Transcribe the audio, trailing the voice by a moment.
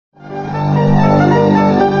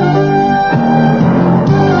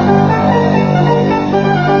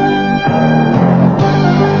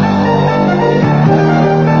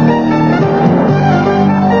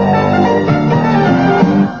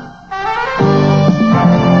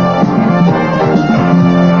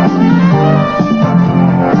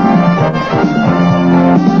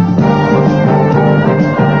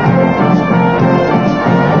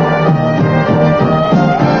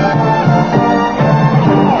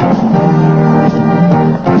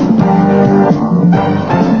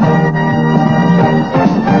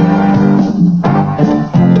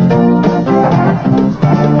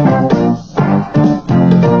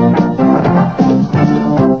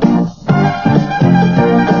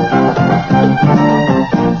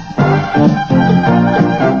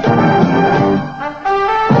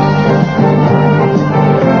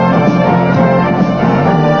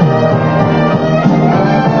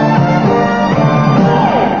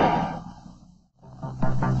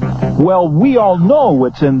Well, we all know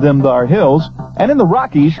what's in them thar hills, and in the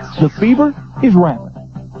Rockies, the fever is rampant.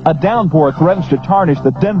 A downpour threatens to tarnish the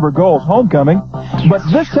Denver Gold's homecoming, but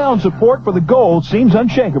this town's support for the Gold seems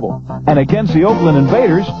unshakable. And against the Oakland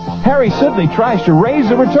Invaders, Harry Sidney tries to raise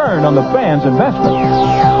the return on the fans' investment.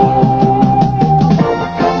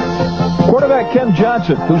 Quarterback Ken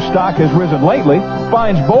Johnson, whose stock has risen lately,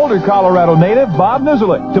 finds Boulder, Colorado native Bob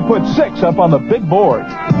Nizilik to put 6 up on the big board.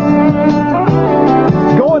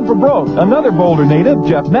 Going for broke, another Boulder native,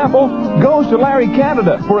 Jeff Knapple, goes to Larry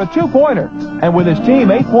Canada for a 2-pointer. And with his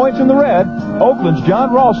team 8 points in the red, Oakland's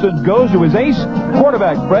John Ralston goes to his ace,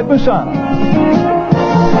 quarterback Fred Masana.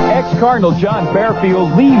 Ex-Cardinal John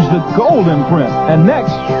Fairfield leaves the gold imprint. And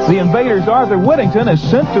next, the Invaders' Arthur Whittington is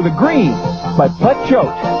sent to the green by Plet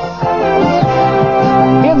Choate.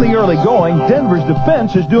 In the early going, Denver's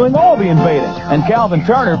defense is doing all the invading, and Calvin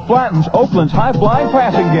Turner flattens Oakland's high-flying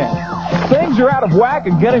passing game. Things are out of whack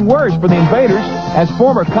and getting worse for the Invaders as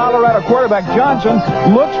former Colorado quarterback Johnson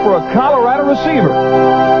looks for a Colorado receiver.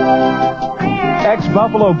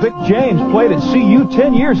 Ex-Buffalo Vic James played at CU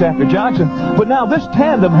 10 years after Johnson, but now this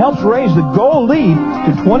tandem helps raise the goal lead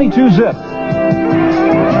to 22-zip.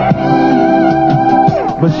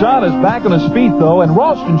 Masada's back on his feet, though, and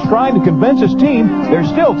Ralston's trying to convince his team there's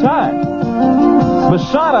still time.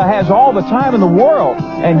 Masada has all the time in the world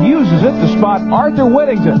and uses it to spot Arthur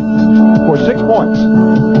Whittington for 6 points.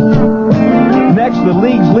 Next, the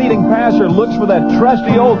league's leading passer looks for that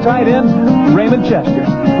trusty old tight end, Raymond Chester,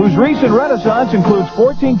 whose recent renaissance includes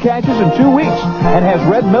 14 catches in 2 weeks and has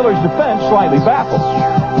Red Miller's defense slightly baffled.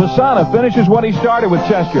 Masada finishes what he started with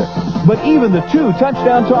Chester, but even the 2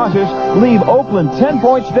 touchdown tosses leave Oakland 10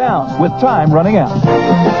 points down with time running out.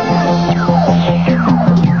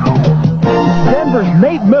 Denver's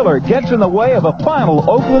Nate Miller gets in the way of a final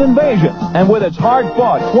Oakland invasion, and with its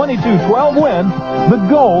hard-fought 22-12 win, the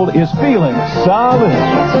Gold is feeling solid.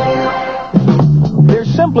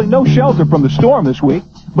 There's simply no shelter from the storm this week,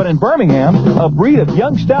 but in Birmingham, a breed of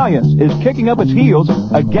young stallions is kicking up its heels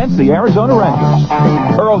against the Arizona Rangers.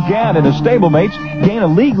 Earl Gant and his stablemates gain a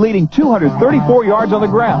league-leading 234 yards on the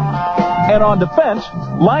ground. And on defense,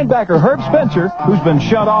 linebacker Herb Spencer, who's been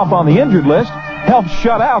shut off on the injured list, helped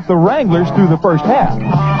shut out the Wranglers through the first half.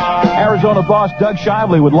 Arizona boss Doug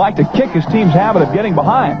Shively would like to kick his team's habit of getting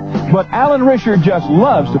behind, but Alan Risher just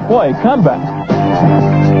loves to play comeback.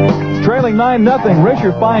 Trailing 9-0,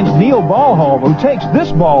 Risher finds Neil Ballholm, who takes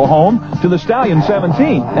this ball home to the Stallion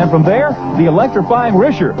 17. And from there, the electrifying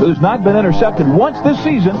Risher, who's not been intercepted once this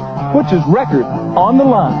season, puts his record on the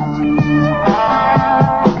line.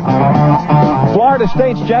 Florida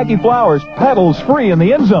State's Jackie Flowers pedals free in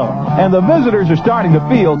the end zone, and the visitors are starting to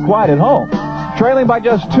feel quite at home. Trailing by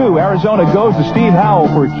just 2, Arizona goes to Steve Howell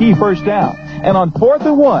for a key first down. And on 4th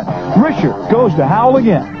and 1, Risher goes to Howell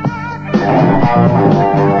again.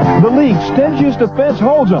 The league's stingiest defense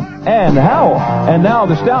holds him, and Howell. And now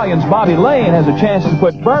the Stallions' Bobby Lane has a chance to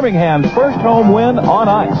put Birmingham's first home win on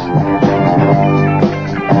ice.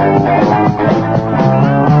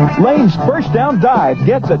 Lane's first down dive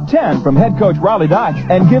gets a 10 from head coach Raleigh Dodge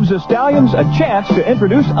and gives the Stallions a chance to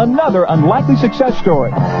introduce another unlikely success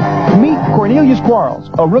story. Meet Cornelius Quarles,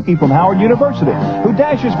 a rookie from Howard University, who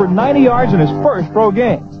dashes for 90 yards in his first pro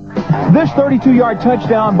game. This 32-yard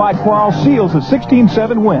touchdown by Quarles seals a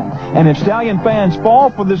 16-7 win, and if Stallion fans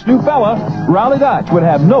fall for this new fella, Raleigh Dodge would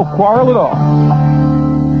have no quarrel at all.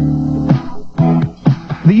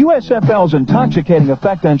 The USFL's intoxicating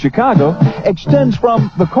effect on Chicago extends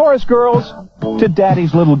from the chorus girls to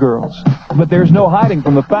Daddy's little girls. But there's no hiding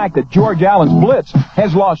from the fact that George Allen's Blitz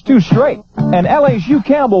has lost 2 straight, and LA's Hugh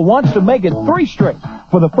Campbell wants to make it 3 straight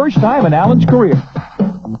for the first time in Allen's career.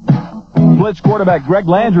 Blitz quarterback Greg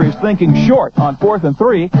Landry is thinking short on 4th and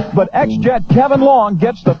 3, but ex-Jet Kevin Long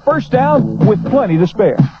gets the first down with plenty to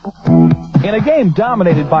spare. In a game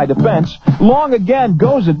dominated by defense, Long again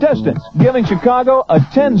goes the distance, giving Chicago a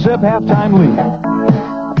 10-zip halftime lead.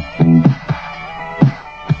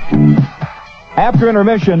 After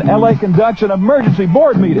intermission, LA conducts an emergency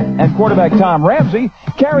board meeting, and quarterback Tom Ramsey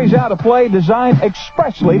carries out a play designed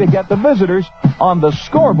expressly to get the visitors on the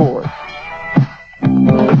scoreboard.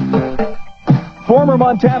 Former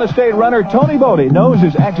Montana State runner Tony Bodie knows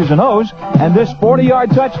his X's and O's, and this 40-yard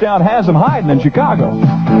touchdown has him hiding in Chicago.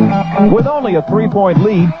 With only a 3-point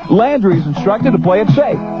lead, Landry is instructed to play it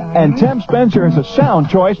safe, and Tim Spencer is a sound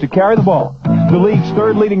choice to carry the ball. The league's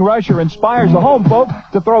third leading rusher inspires the home folk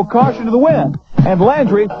to throw caution to the wind, and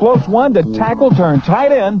Landry floats one to tackle turned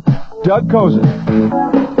tight end Doug Kozin.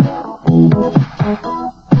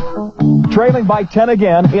 Trailing by 10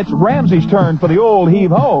 again, it's Ramsey's turn for the old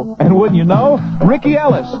heave-ho. And wouldn't you know, Ricky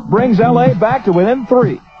Ellis brings L.A. back to within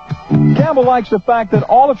 3. Campbell likes the fact that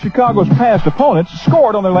all of Chicago's past opponents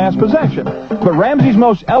scored on their last possession. But Ramsey's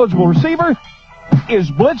most eligible receiver is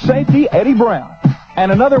blitz safety Eddie Brown.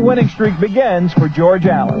 And another winning streak begins for George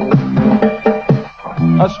Allen.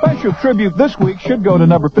 A special tribute this week should go to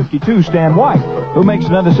number 52, Stan White, who makes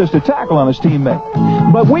an unassisted tackle on his teammate.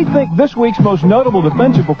 But we think this week's most notable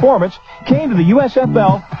defensive performance came to the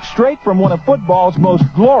USFL straight from one of football's most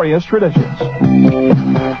glorious traditions.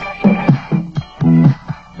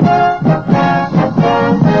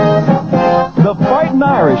 The Fighting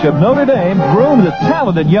Irish of Notre Dame groomed a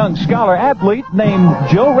talented young scholar-athlete named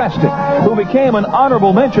Joe Restic, who became an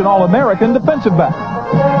honorable mention All-American defensive back.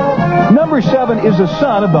 Number 7 is the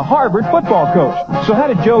son of the Harvard football coach. So how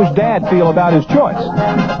did Joe's dad feel about his choice?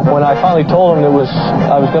 When I finally told him I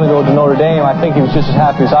was going to go to Notre Dame, I think he was just as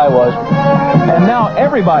happy as I was. And now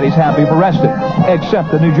everybody's happy for Restic,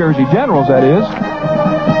 except the New Jersey Generals, that is.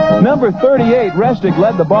 Number 38, Restic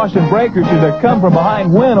led the Boston Breakers to their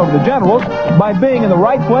come-from-behind win over the Generals by being in the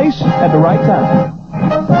right place at the right time.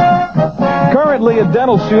 Currently a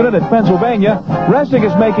dental student at Pennsylvania, Restic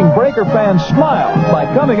is making Breaker fans smile by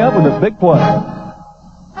coming up with a big play.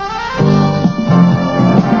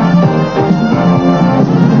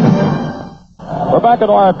 We're back at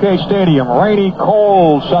RFK Stadium. Rainy,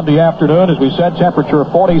 cold Sunday afternoon. As we said, temperature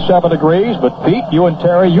 47 degrees. But, Pete, you and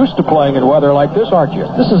Terry used to playing in weather like this, aren't you?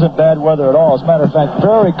 This isn't bad weather at all. As a matter of fact,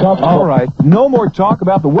 very comfortable. All right, no more talk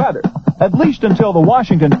about the weather, at least until the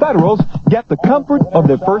Washington Federals get the comfort of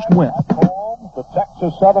their first win.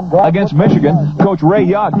 Against Michigan, Coach Ray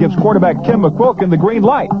Yott gives quarterback Kim McQuilkin the green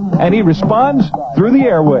light, and he responds through the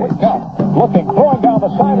airwaves. Looking, throwing down the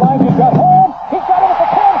sideline. He's got home. He's got it at the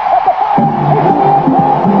 10.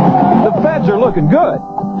 The Feds are looking good,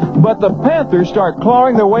 but the Panthers start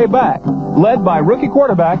clawing their way back, led by rookie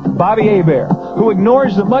quarterback Bobby Hebert, who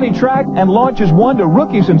ignores the muddy track and launches one to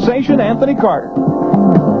rookie sensation Anthony Carter.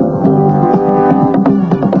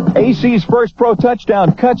 AC's first pro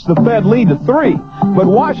touchdown cuts the Fed lead to 3, but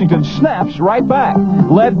Washington snaps right back,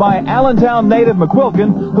 led by Allentown native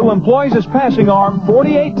McQuilkin, who employs his passing arm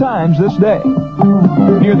 48 times this day.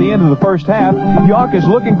 Near the end of the first half, York is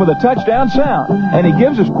looking for the touchdown sound, and he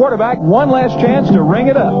gives his quarterback one last chance to ring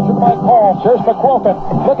it up. Here's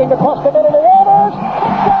McQuilkin looking across the middle of the waters.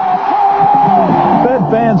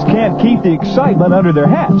 Fed fans can't keep the excitement under their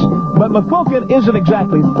hats, but McQuilkin isn't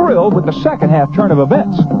exactly thrilled with the second half turn of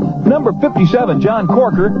events. Number 57, John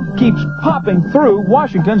Corker, keeps popping through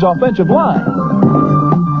Washington's offensive line.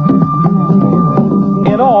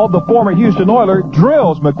 In all, the former Houston Oiler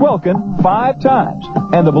drills McQuilkin 5 times,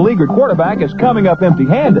 and the beleaguered quarterback is coming up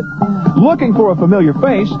empty-handed. Looking for a familiar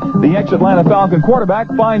face, the ex-Atlanta Falcon quarterback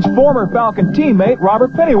finds former Falcon teammate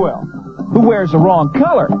Robert Pennywell, who wears the wrong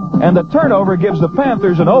color, and the turnover gives the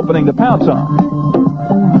Panthers an opening to pounce on.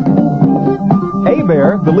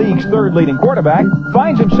 Hebert, the league's third leading quarterback,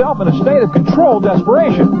 finds himself in a state of controlled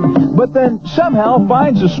desperation, but then somehow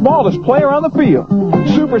finds the smallest player on the field,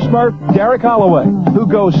 Super Smurf Derek Holloway, who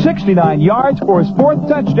goes 69 yards for his 4th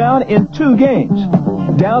touchdown in 2 games.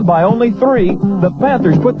 Down by only 3, the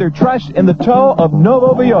Panthers put their trust in the toe of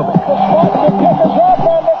Novo Bjovic.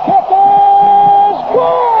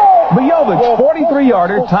 Bjovic's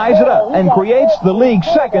 43-yarder ties it up and creates the league's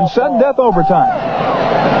second sudden death overtime.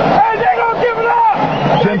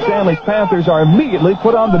 Jim Stanley's Panthers are immediately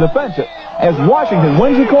put on the defensive as Washington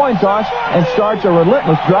wins the coin toss and starts a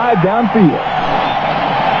relentless drive downfield.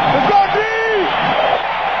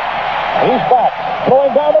 He's back,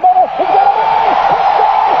 throwing down the middle. He's got it.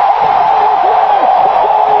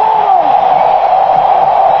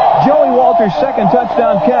 Joey Walters' second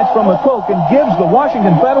touchdown catch from McQuilkin gives the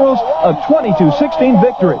Washington Federals a 22-16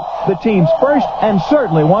 victory, the team's first and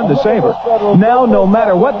certainly one to savor. Now, no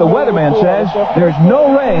matter what the weatherman says, there's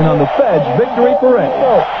no rain on the Fed's victory parade.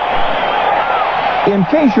 In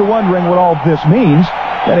case you're wondering what all this means,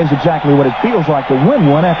 that is exactly what it feels like to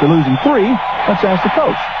win one after losing 3. Let's ask the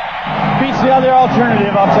coach. Beats the other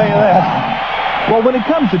alternative, I'll tell you that. Well, when it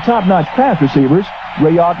comes to top-notch pass receivers,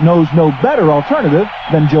 Ray Yott knows no better alternative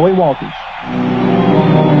than Joey Walters.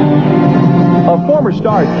 A former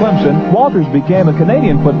star at Clemson, Walters became a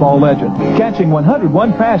Canadian football legend, catching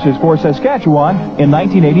 101 passes for Saskatchewan in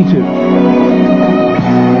 1982.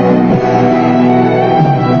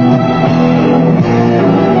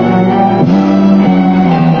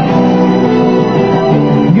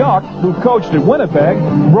 Who coached at Winnipeg,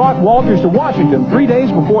 brought Walters to Washington 3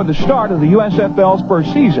 days before the start of the USFL's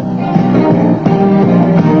first season.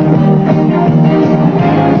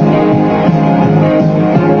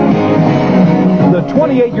 The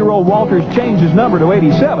 28-year-old Walters changed his number to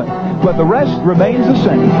 87, but the rest remains the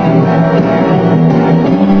same.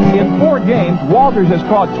 In 4 games, Walters has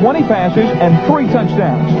caught 20 passes and 3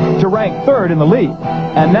 touchdowns to rank 3rd in the league.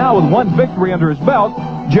 And now with 1 victory under his belt,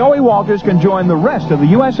 Joey Walters can join the rest of the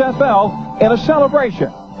USFL in a celebration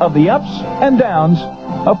of the ups and downs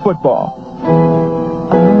of football.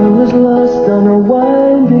 I was lost on a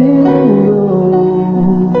winding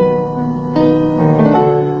road.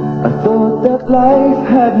 I thought that life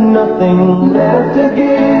had nothing left to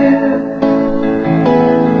give.